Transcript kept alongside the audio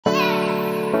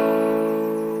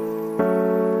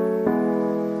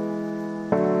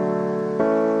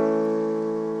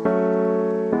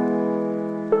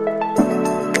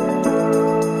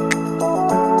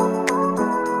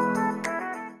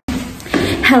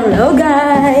Hello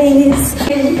guys!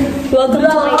 Welcome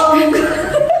to my...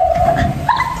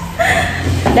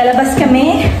 Lalabas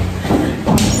kami.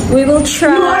 We will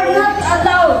try... You are not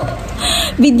allowed!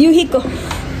 Videohi ko.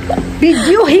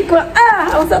 Videohi ko!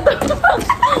 Ah!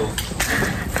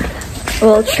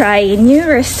 We'll try a new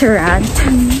restaurant.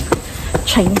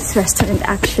 Chinese restaurant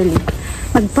actually.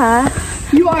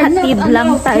 Magpa-hatid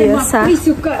lang tayo sa...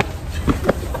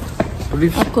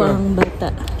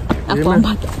 Ako ang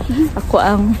bata. Ako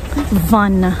ang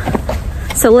Vanna.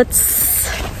 So let's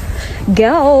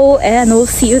go and we'll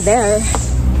see you there.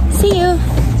 See you!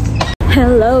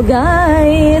 Hello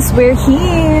guys! We're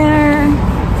here!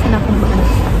 Saan akong ba?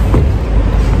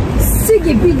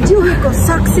 Sige, video ko.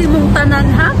 Saksi mong tanan,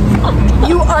 ha?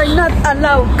 You are not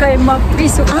allowed kay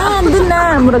mapriso ka. Ah, andun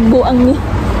na! Murag buang ni.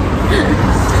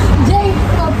 Jay,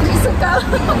 mapriso ka.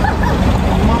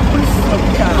 Mapriso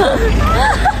ka.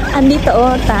 Andito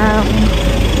oh,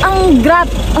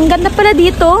 ang ganda pala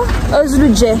dito.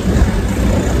 Özlüce.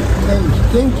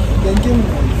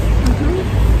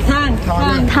 Tang.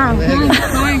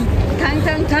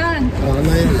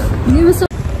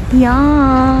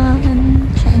 Yan.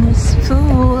 Chinese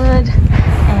food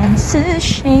and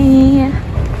sushi.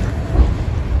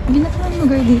 Ganda pala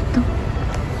yung lugar dito.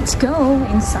 Let's go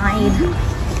inside.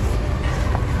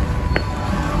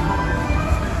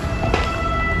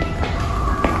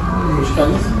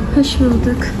 Hoş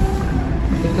bulduk.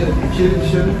 İçeri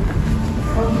dışarı.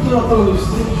 Bu taraftan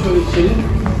alıyorsunuz. Şöyle içeri.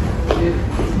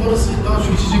 Burası daha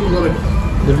çok içecek olarak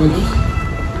yapıyoruz.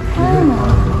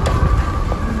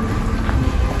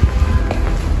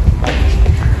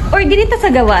 Or diri ta sa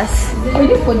gawas?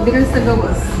 Pwede po, diri sa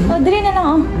gawas. Oh, diri na lang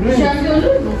oh.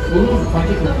 Olur, fark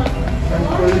etmez. Ben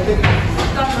böyle tek...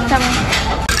 Tamam.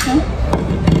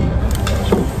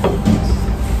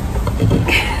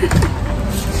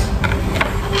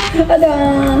 Ada,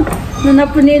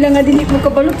 nanapon nila nga dili mo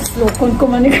kabalot. Slokon ko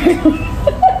man kayo.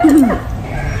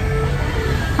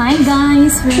 Hi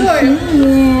guys, we're here.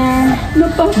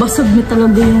 Basag na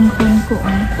talaga yung phone ko.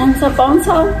 Pangsa.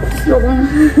 Slokon.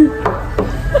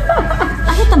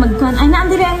 Ay, tamagkuhan. Ay,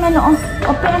 naandiri ang menu.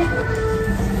 Open.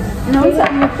 Nausa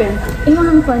ang open.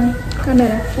 Imahang kuhan.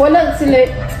 Kamera. Wala sila.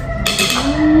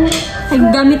 Ay,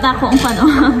 gamit ako ang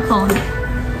phone.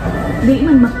 Di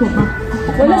man makuha.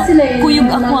 Wala sila yung kuyog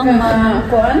ako ang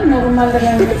kuhan. Normal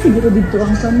lang. Pwede siguro dito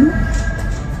ang phone.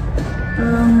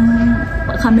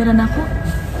 Camera na ako.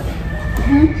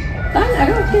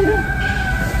 Okay.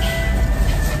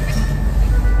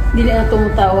 Dili na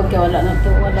tumutawag kaya wala na po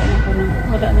na.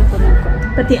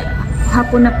 Pati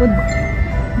hapon na po.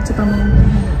 Sa pamamagitan.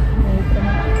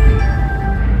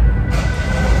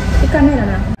 Camera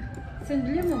na.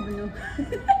 Sandali mo ba?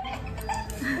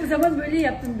 Zaman bali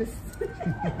yaptın biz.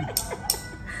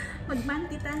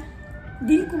 Magmanti ta.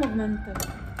 Dili ko magmanta.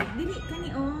 Dili kani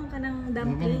kanang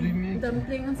dumpling.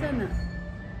 Dumpling ang sana.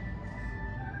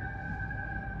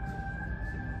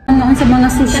 Ano sa mga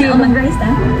sushi Kana man rice ta?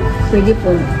 Pwede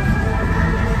po.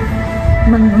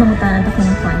 Mamutanan ako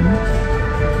ng pan.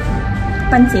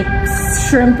 Pansit.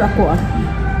 Shrimp ako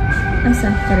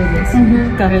Asa? Karides.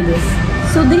 Karides.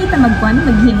 So, dili ta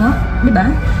maghimo, di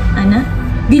ba? Ana?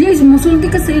 Dili,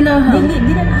 musulgi ka sa ilaha.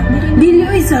 Dili,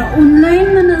 oy, sa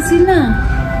online na sila.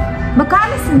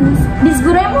 Bakalısınız. Biz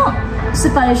buraya mı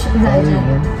sipariş vereceğiz?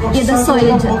 Ya da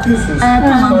söyleyeceğiz.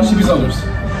 Tamam. Siparişi biz alırız.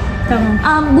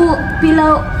 Tamam. Bu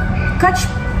pilav kaç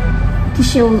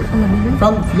kişi olabilir?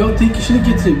 Tam pilav tek kişilik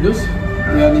getirebiliyoruz.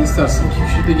 Yani istersen 2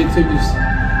 kişilik de getirebiliriz.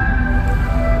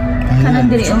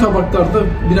 Küçük tabaklarda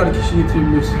birer kişi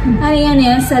getirebiliyoruz. Hayır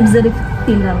yani sebzeli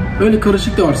pilav. Öyle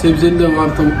karışık da var. Sebzeli de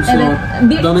var, tavuklusu Evet.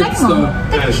 var. Dana etisi de var.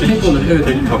 Tek olur, evet.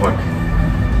 Tek tabak.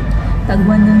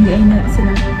 Tagwan ng gain na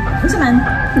sila. Ano man?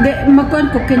 Makuan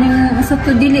ko kining sa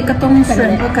to dili katong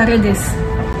shrimp o karides.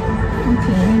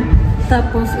 Okay.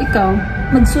 Tapos ikaw,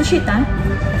 Mag-sushi ta?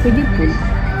 pwede po.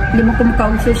 Hindi mo ko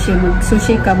makaog-sushi.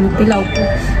 Mag-sushi ka, magpilaw ko.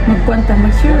 Magkuan ta,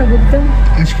 mag-share agad ka.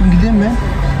 Aşkım gidelim mi?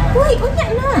 Uy, unya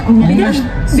na.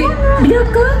 Bilang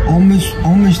ka?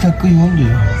 15 dakika yol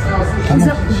diyor. Tamam.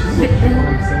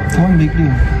 Tamam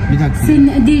bekliyorum. Bir dakika.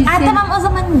 Tamam o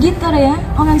zaman git oraya.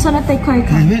 Ondan sonra tekrar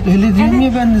kal. Evet öyle dedim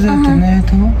ya ben de zaten. Evet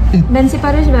tamam. Ben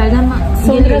sipariş verdim ama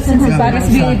Sonra sen sipariş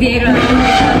bir yere.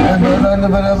 Ben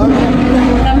de beraber.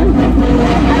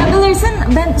 Alabilirsin.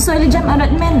 Ben söyleyeceğim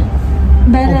öğretmen.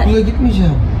 Okula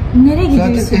gitmeyeceğim. Nereye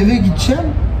gidiyorsun? Zaten eve gideceğim.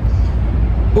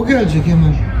 O gelecek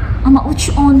hemen. Ama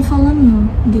 3-10 falan mı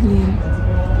geliyor?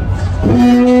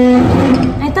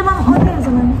 Tamam oraya o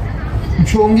zaman.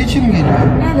 3-10 geçe mi geliyor?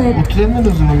 Evet. Oturayım ben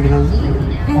o zaman biraz.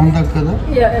 10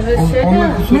 dakikada. Ya evet 10 dakika sonra.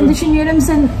 Ben düşünüyorum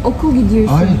sen okul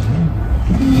gidiyorsun. Hayır.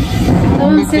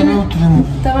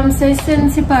 Tamam sen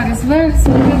sipariş ver.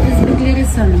 Sonra biz bekleriz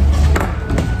sana.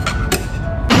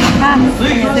 Ha,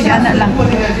 anak lang.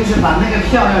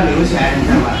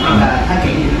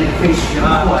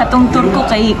 Katong Turko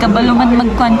kay kabaluman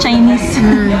magkuan Chinese.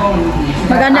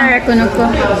 Maganda ko.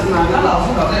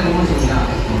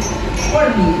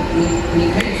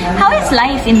 How is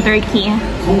life in Turkey?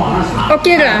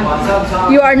 Okay ra.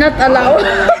 You are not allowed.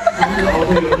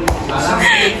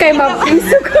 Kay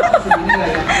mapiso ko.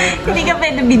 Hindi ka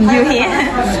pwede video here.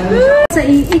 Sa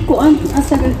iko ang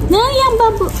asar. Yang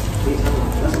babu.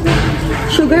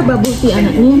 Sugar bubble tea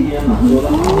anak niya.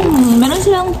 Meron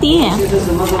silang tea eh.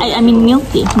 I mean milk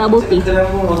tea. Bubble tea.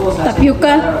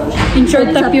 Tapioca. In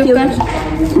short, tapioca.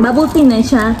 Bubble tea na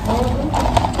siya.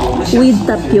 With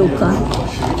tapioca.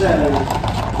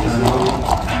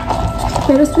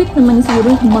 Pero sweet naman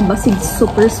siguro. Mabasig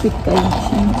super sweet kayo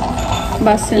siya.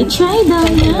 Basen. I-try daw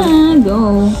niya.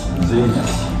 Go.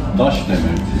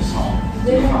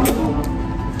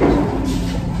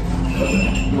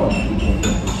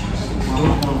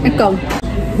 Ikaw.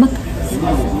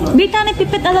 Birtane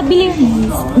pipet ala bili.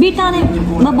 Birtane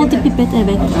bubble tea pipet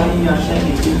evet.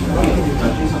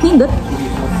 Nindot.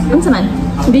 Unsa man?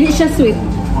 Dili siya sweet.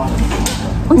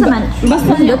 Unsa man?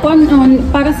 Basta kon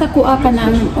para sa kuha ka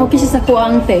nang okay siya sa kuha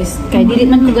ang taste. Kay dili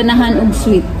man ko ganahan og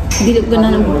sweet. Dili ko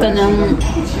ganahan og kanang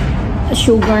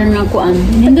sugar na kuan.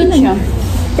 Nindot siya.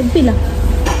 Tagpila.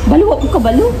 Balo ko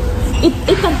kabalo.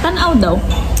 Itagtanaw daw.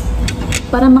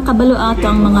 Para makabalo ato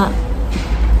ang mga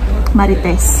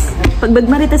marites. Pag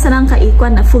magmarites na lang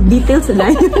kaikwan na full details na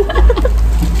dahil.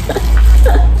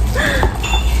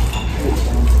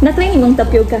 Na-try mong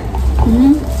tapioca.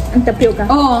 Ang tapioca.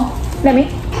 Oo. Lami?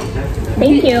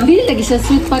 Thank you. Dili lagi siya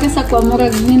sweet para sa kuha.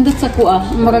 Murag nindot sa kuha.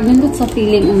 Murag nindot sa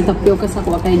feeling ang tapioca sa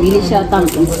kuha. Kaya dili siya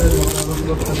tamis.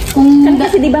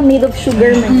 Kasi di ba made of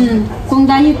sugar man? Kung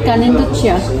diet ka, nindot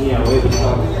siya.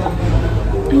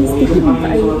 Ay, sticky mo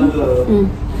pa ayaw.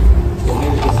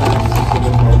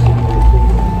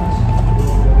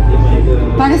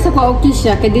 Para sa kuha, okay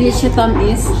siya. Kaya dili siya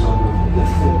tamis.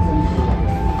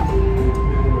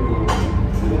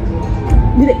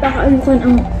 Dili pa kaayukan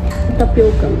ang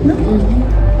tapioca. No?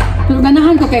 Pero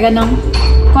ganahan ko kaya ganang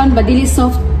kuan ba dili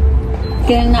soft.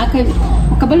 Kaya na kay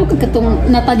kabalo ka katong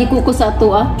natadiko ko sa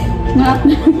ato nga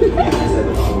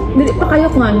Dili pa kayo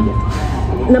kuan.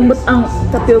 Lambot ang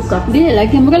tapioca. dili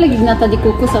lagi mo lagi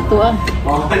natadiko ko sa ato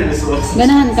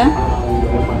Ganahan ka?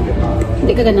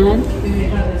 Hindi ka ganahan?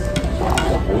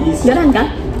 Garan ka?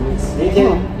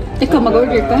 Oo. Ikaw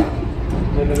mag-order ka?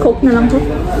 Coke na lang ko.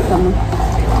 Tama.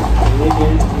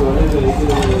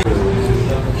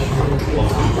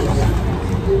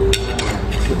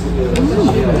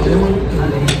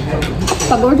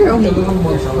 Pag-order o ngayon?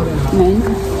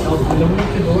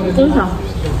 Ito siya.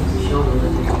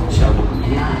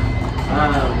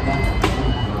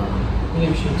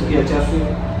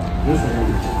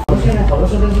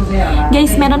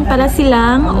 Guys, meron pala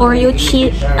silang Oreo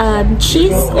cheese,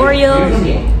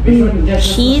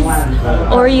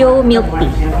 Oreo milk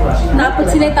tea. Dapat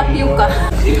sila tapioca.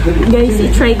 Guys,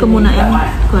 i-try ko muna ang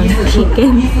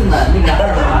chicken.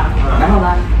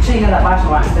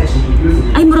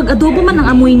 Ay, murag adobo man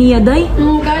ang amoy niya, day.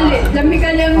 Gali. Lami ka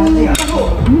lang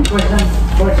taho.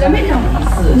 Lami lang.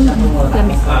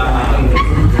 Lami.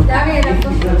 Dari lang to.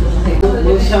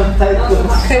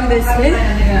 Creme biscuit.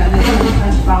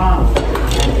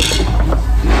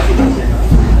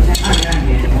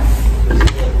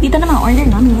 Dito na mga order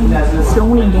namin.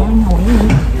 Slowly getting away.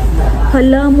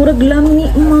 Hala, murag lami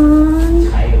man.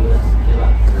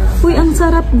 Uy, ang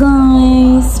sarap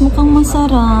guys. Mukhang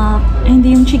masarap. And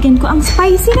yung chicken ko, ang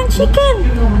spicy ng chicken.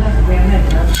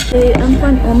 Eh, ang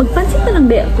pan, oh, magpansit na lang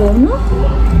ba ako, no?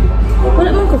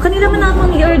 Wala man ko. Kanila man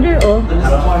akong i-order, oh.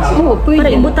 Oo, pwede.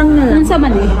 Para ibutang na lang. Ano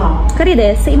man eh?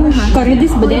 Karides, sa imo ha?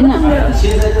 Karidis ba din na?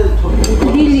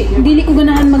 Dili ko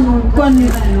ganahan mag-kuan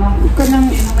kanang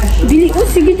dili ko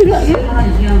sige dila yun.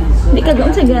 Di ka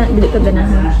doon sa dili ka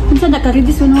ganahan. Unsa na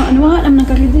karidis ano am nang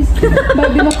karidis.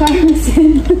 Baby ba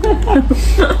karmisen.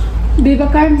 Biba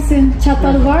karmisen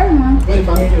chatal warma.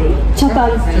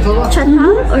 Chatal.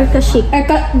 Chatal or kashik?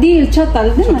 Deal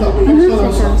chatal naman.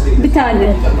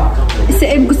 Bitane.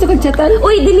 Gusto ko chatal.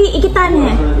 Uy, dili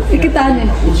ikitane. Ikitane.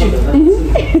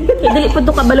 Dili po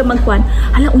ito kabalo magkuhan.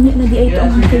 Hala, unya na di ay ito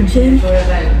ang Uncle Jen.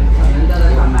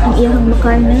 Ang iyang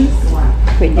makarna.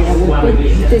 Pwede na mo.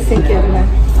 Pwede. Secure na.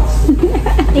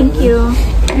 Thank you.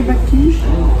 Ay, bakit?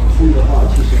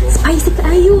 Spicy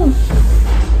kayo.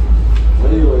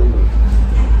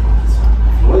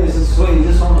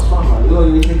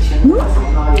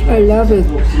 I love it.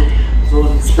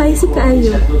 spicy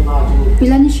kaayo.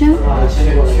 Pila ni siya?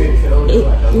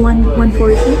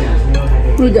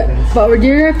 140. Uda,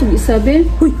 pa-order kung isabi.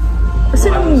 Uy!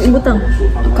 Saan ang ibutang?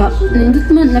 Nindot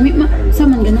man, lamig ma.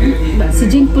 Saman, gano'n. Si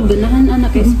Jane po, ganahan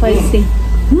anak kay spicy.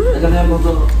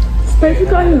 Spicy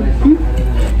kaayo.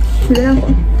 Wala lang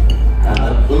ko.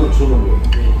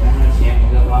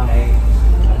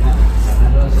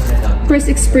 First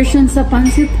expression sa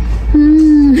pansit.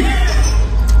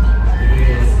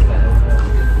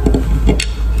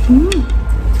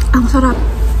 Ang sarap.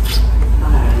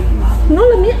 No,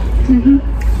 lamig.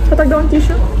 Patag daw ang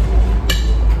tissue.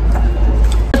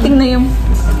 Tingnan na yung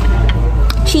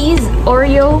cheese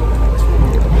Oreo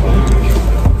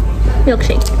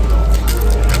milkshake.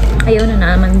 Ayaw na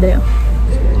naman daw.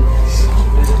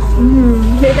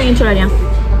 Kita yung tsura niya.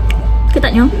 Kita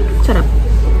nyo? Sarap.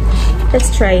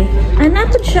 Let's try.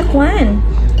 Napod siya kwan.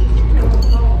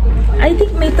 I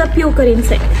think may tapioca rin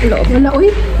sa loob. Wala,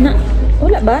 uy.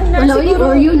 Wala ba? Wala, uy.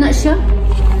 Oreo na siya.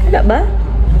 Wala ba?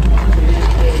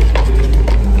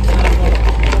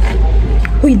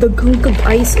 Uy, daghang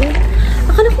kag-ice.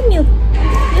 Akala ko milk.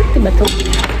 Milk diba to?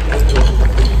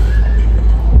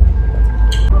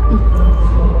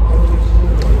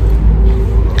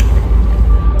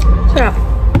 Sarap.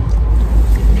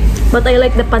 But I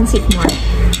like the pancit more.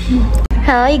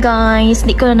 Hi guys!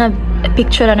 Di ko na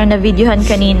picture na videohan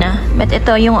kanina. But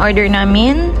ito yung order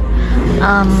namin.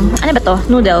 Ano ba to?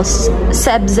 Noodles.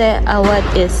 Sebze, what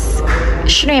is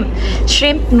shrimp.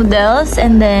 Shrimp noodles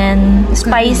and then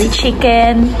spicy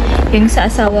chicken. Yung sa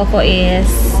asawa ko is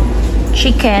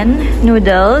chicken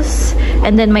noodles.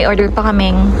 And then may order pa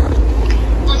kaming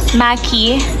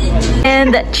maki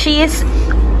and cheese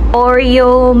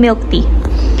Oreo milk tea.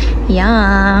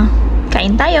 Yeah.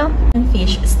 Kain tayo.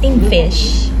 Fish. Steamed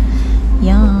fish.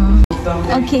 Yeah.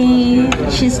 Okay.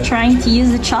 She's trying to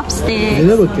use the chopstick.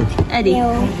 Ne bakayım? Hadi.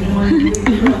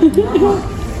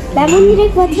 Ben bunu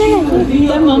direkt batıra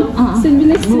Tamam. Sen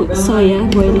bilirsin. Bu soya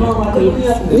böyle koyuyoruz.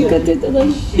 Dikkat et adam.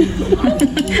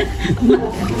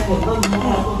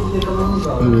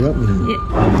 Öyle yapmayın.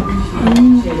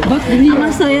 Bak biliyor.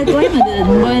 Ama soya koymadın.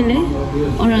 Böyle.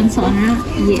 Ondan sonra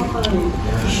ye.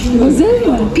 Güzel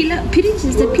mi? Pirinç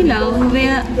ise pilav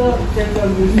veya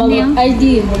Balık. Ay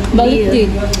değil. Balık Değil. değil.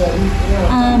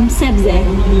 sebze.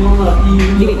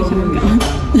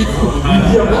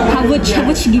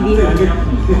 Havuç gibi.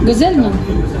 Güzel mi?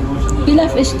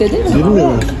 Pilav işte değil mi? Yedim ya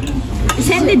ben.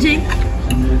 Sen de Cenk.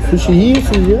 Sushi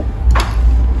yiyorsunuz ya.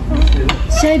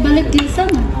 Şey balık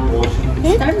yesene.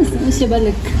 İster misin? Şey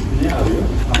balık.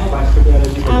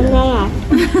 Anlamam.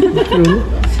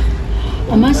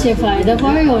 Ama şey fayda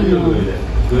var ya onun.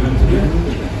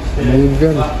 Ne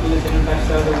güzel.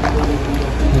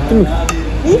 Bitti mi?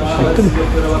 Bitti mi?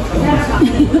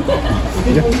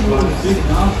 Gel.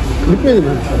 Bitmedi mi?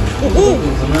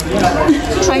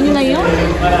 Chinese na yun?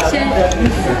 Şey,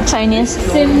 Chinese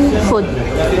sen food.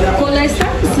 kola ister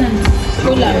misin?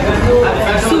 Kola.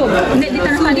 Su. Hindi, dito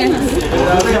na kanya.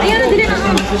 Ayan na, dito na.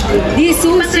 Di su.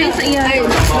 Patay sa iya. Ay,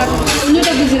 bak, onu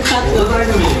da güzel tatlı.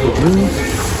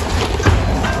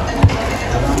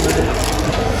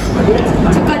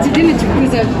 Çok acı değil mi? Çok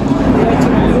güzel.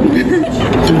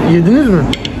 Siz yediniz mi?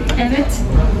 Evet.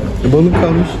 Balık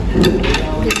kalmış.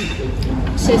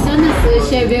 Şey sana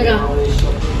şey vera.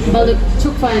 Balık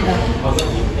çok fayda.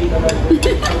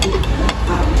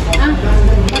 Ah,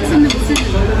 baksana bu senin.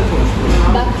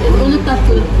 Bak onu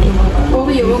tatlı.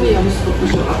 Oreo.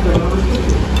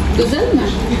 Güzel mi?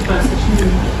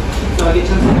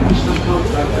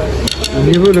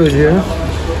 Niye böyle acı ya?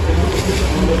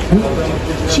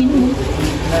 Chin.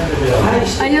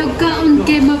 Ayaw ka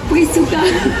unke mapriso ka.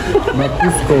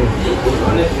 Makrusko.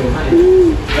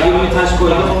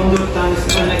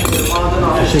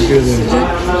 Teşekkür ederim.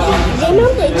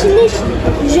 Zeynep de içinde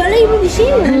jöle gibi bir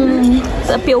şey mi?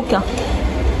 Tapioca.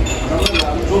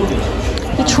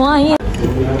 Try.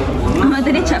 Ama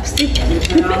dili chopstick.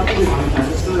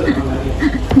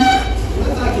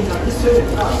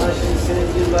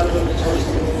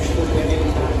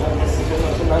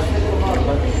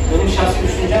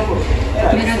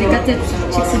 Mera dikkat et.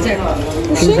 Çok sıcak.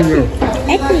 Bu şey mi?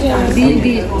 Et mi Zeynep?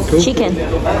 Değil. Chicken.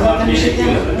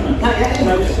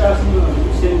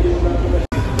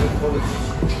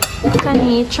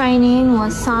 Kani Chinese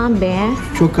wasabi.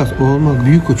 Çok az. O olmaz.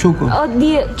 Büyük o. Çok o. O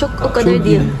değil, çok o kadar Çok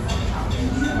değil. iyi.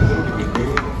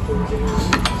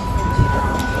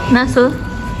 Nasıl?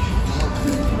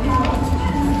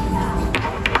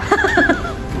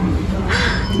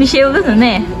 Bir şey oldu mu?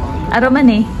 Ne? Aroma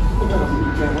ne?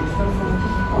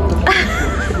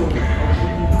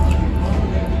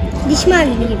 Diş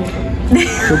macunu gibi.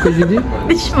 Çok acı değil.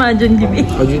 Dişmacun gibi.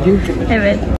 Acı değil.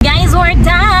 Evet. Guys, we're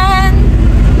done!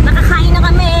 Nakakain na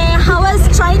kami. How was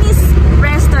Chinese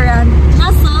restaurant?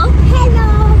 Nasıl? Hello.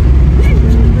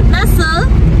 Nasıl?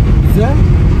 Güzel.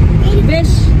 5.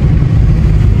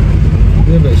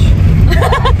 Ne 5?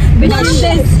 5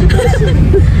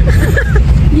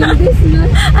 Yıldız mı?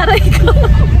 Aray ko.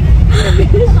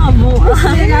 Amo. Hi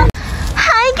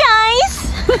guys!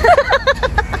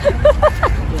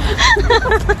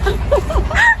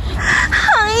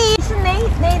 Hi!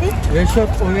 Neydi?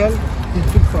 Reşat Oyal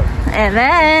Kültür Park.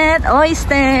 Evet, o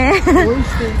işte. O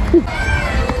işte.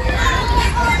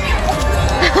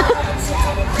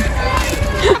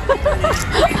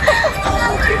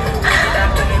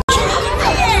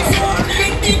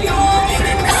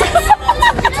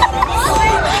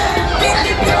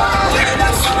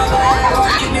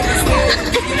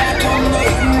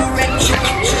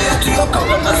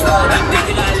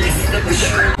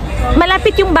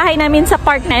 Malapit yung bahay namin sa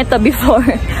park na ito before.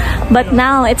 But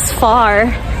now, it's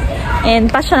far. And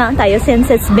pasya na tayo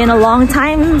since it's been a long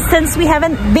time since we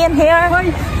haven't been here.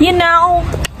 You know.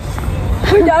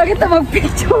 Kaya kita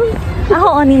mag-picture.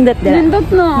 Ako, nindot din. Nindot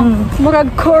no. Murag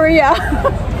Korea.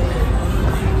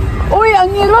 Uy,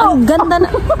 ang hiro. Ang ganda na.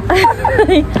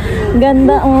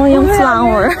 Ganda, oh, yung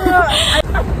flower.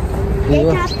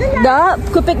 Da,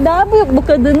 kupik da,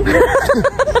 buka dun.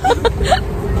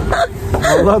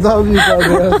 Allah daha büyük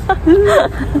abi ya.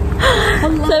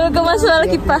 Sabi ko mas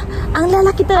malaki pa. Ang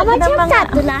lalaki talaga ng mga...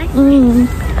 tatlılar.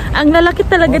 Ang lalaki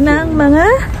talaga ng mga...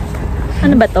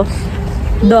 Ano ba to?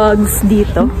 Dogs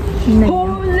dito.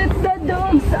 Oh, let the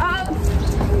dogs out.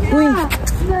 Uy.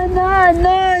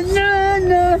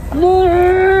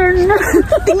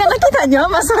 Tingnan na kita nyo.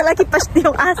 Mas malaki pa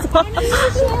yung aso.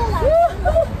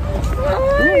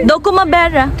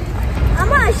 Dokumabera.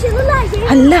 Ama aşılılar şey.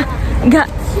 Hala. Ga.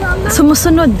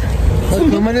 Sumusunod. Bak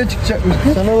kameraya çıkacakmış.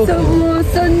 Sana bak.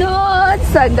 Sumusunod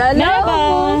sa galaw mo.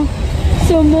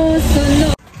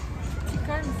 Sumusunod.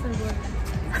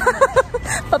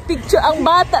 Pa-picture ang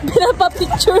bata.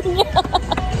 Pinapa-picture niya.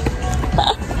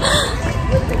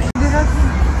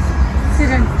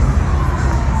 Siren.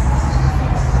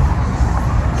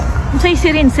 Say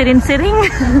sirin.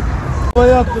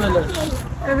 Bayağı böyle.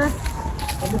 Evet.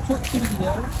 Ama çok kirli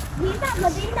ya. Benim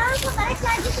daha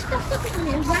fotoğraflar TikTok'ta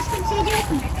kullanıyorum. Başka bir şey de yok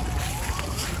mu?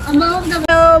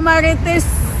 Hello, Marites.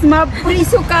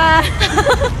 Mapriso ka.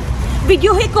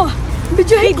 Videohi ko.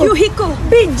 Videohi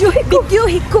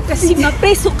ko kasi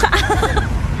mapreso ka.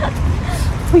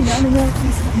 Uy, ano mo?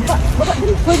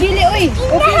 Uy, dili, uy.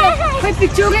 Uy,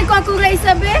 picture ko ako rin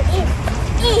sabi.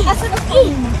 Asan ako?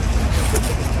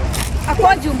 Ako,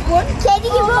 jumpon. Kedi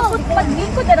gibi oldu.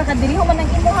 Pag-lingkod na nakadiri ko man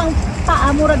ang imuhang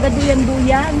paamura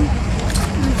gaduyan-duyan.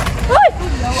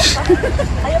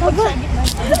 Ayaw magsagit na.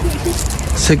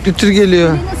 Sekretür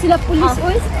geliyor. Hindi na sila pulis,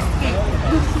 uy.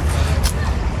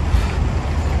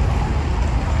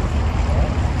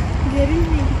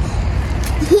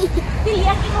 Dili,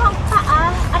 ang imuhang paa,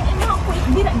 ang imuhang kuit,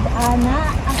 dira ana,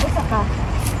 ang usa ka.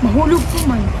 Mahulog ko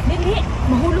man. Dili,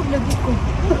 mahulog lagi ko.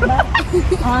 Diba?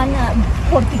 Ana,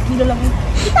 40 kilo lang.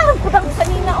 Itarang ko lang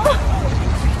kanina, oh.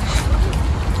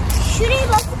 Şuraya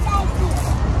basıp belki.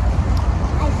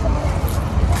 Ay sonra.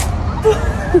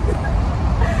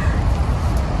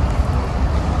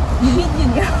 Video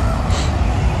niya.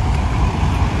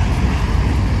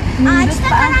 Ağaçta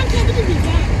kalan kedi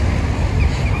gibiydi.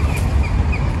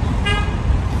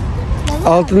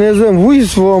 Altına yazıyorum. Who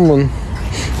is woman?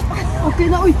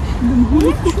 Okay na, uy.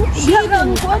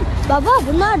 Baba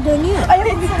bunlar dönüyor.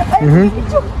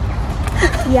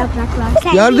 Yapraklar.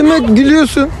 Sen Yardım et,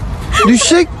 gülüyorsun.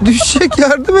 Düşecek,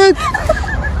 yardım et.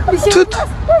 Tut.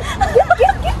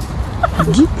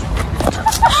 Git.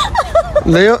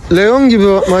 Leon gibi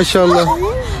maşallah.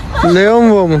 Leon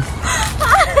woman.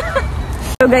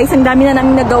 So guys, ang dami na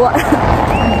namin nagawa.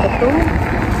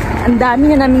 Ang dami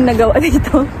na namin nagawa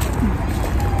dito.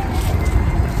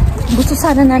 Gusto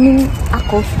sana namin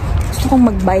gusto kong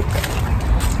mag-bike.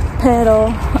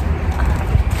 Pero,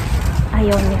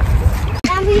 ayaw niya.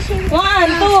 1, 2,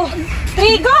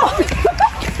 3, go!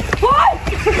 Hoy!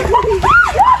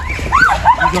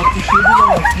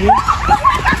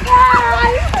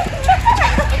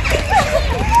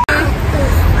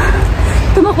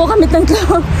 Tumakbo kami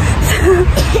tatlo.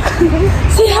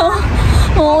 Siya,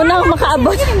 unang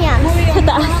makaabot sa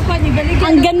taas.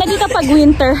 Ang ganda dito pag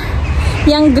winter.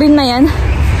 Yung green na yan,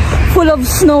 full of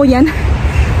snow yan.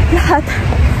 Lahat.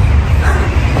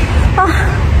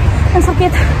 Ang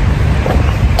sakit.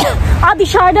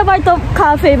 Dışarıda var to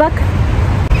cafe bak.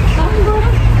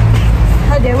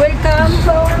 Hadi, welcome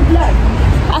to our vlog.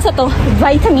 Asa to?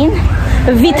 Vitamin.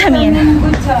 vitamin.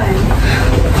 Good time.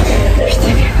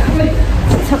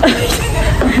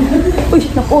 Uy,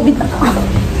 na-COVID na ako.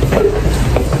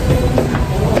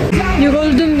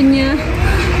 Yoruldum niya.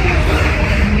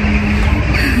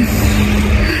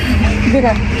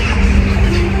 Bira.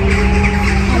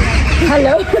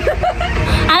 Hello.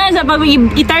 Ano sa pag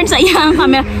i-turn sa iyang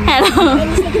camera? Hello.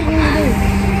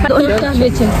 Kahve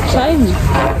çay mı?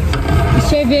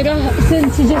 Vera, sen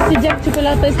sıcak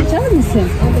çikolata içer misin?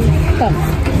 Tamam.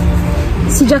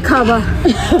 Sıcak hava.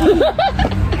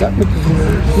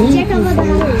 Sıcak hava daha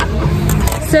iyi.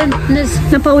 Sen ne?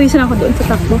 Napawisan ako doon sa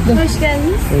takbo. Hoş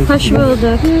geldiniz. Hoş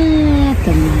bulduk.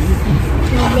 Tamam.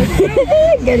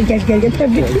 Gel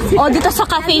tabii. O, dito sa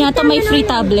cafe na to may free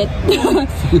tablet.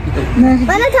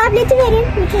 Bana tableti verin.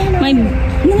 May...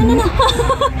 No.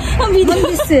 Ang video.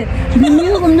 Hangisi?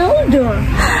 Bilmiyorum, ne oldu?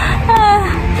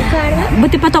 Yukarıda.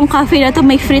 Buti pa tong cafe na to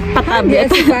may free pa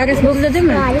tablet. Paris burada değil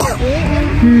mi? Hayır.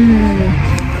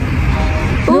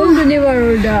 Ne oldu, ne var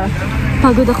orada?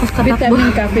 Pagod ako sa katakbo.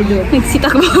 Vitamin kafe do. Nagsit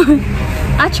ako.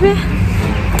 Achbe?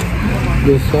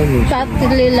 Göstermiyor.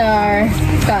 Tatlılar.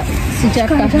 Sıcak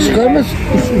kahve. Çıkarmaz.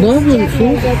 Ne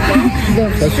yapıyorsun?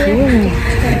 Kaçıyor mu?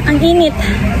 Ang init.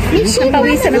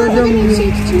 Napawisan ako.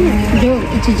 Yok,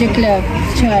 içecekler.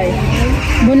 Çay.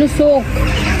 Bunu soğuk.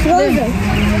 Frozen.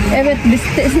 Evet, biz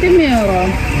de istemiyorum.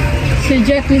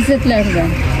 Sıcak lezzetlerden.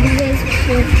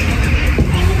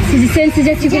 Sen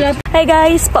sıcak çikolata. Hey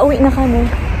guys, pauwi na kami.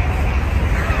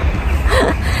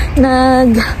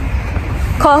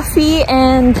 Coffee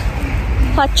and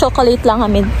hot chocolate lang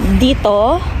kami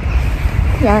dito.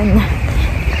 Yan.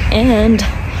 And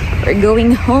we're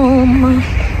going home.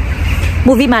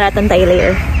 Movie marathon tayo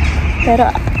later.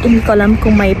 Pero hindi ko alam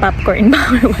kung may popcorn ba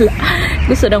or wala.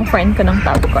 Gusto ng friend ko ng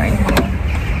popcorn.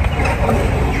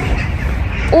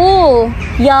 Oh,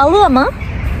 yalo ama?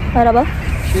 Para ba?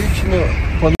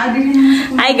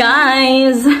 Hi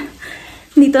guys!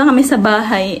 Dito kami sa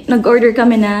bahay. Nag-order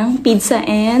kami ng pizza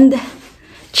and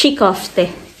chikofte.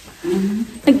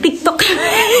 Nag-tiktok kami.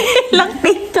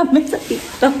 Lang-tik kami sa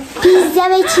tiktok. Pizza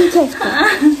ve çiğ köfte.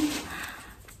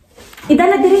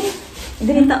 Idala diri.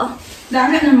 Diri ta oh.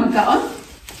 Dami na magkaon?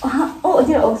 Oo,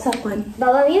 diri oh sa kwan.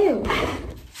 Babam yemiyor mu?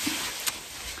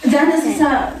 Diyan na sa...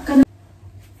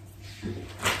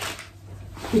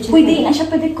 Pwede na siya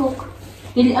pwede cook.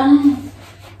 Ili ang...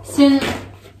 Sen...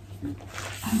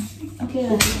 Okay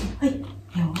lang. Ay,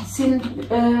 Sen...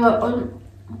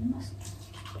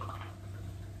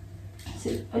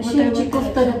 Şey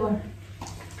çikolata da var.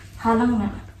 halang na.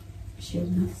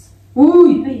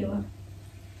 Uy! Ayun.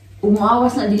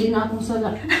 Umawas na, dili na akong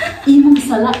sala. Imong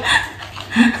sala.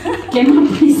 Kaya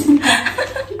mapaisip ka.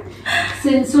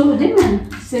 Sen so, değil mi?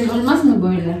 Sen olmaz mı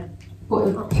böyle?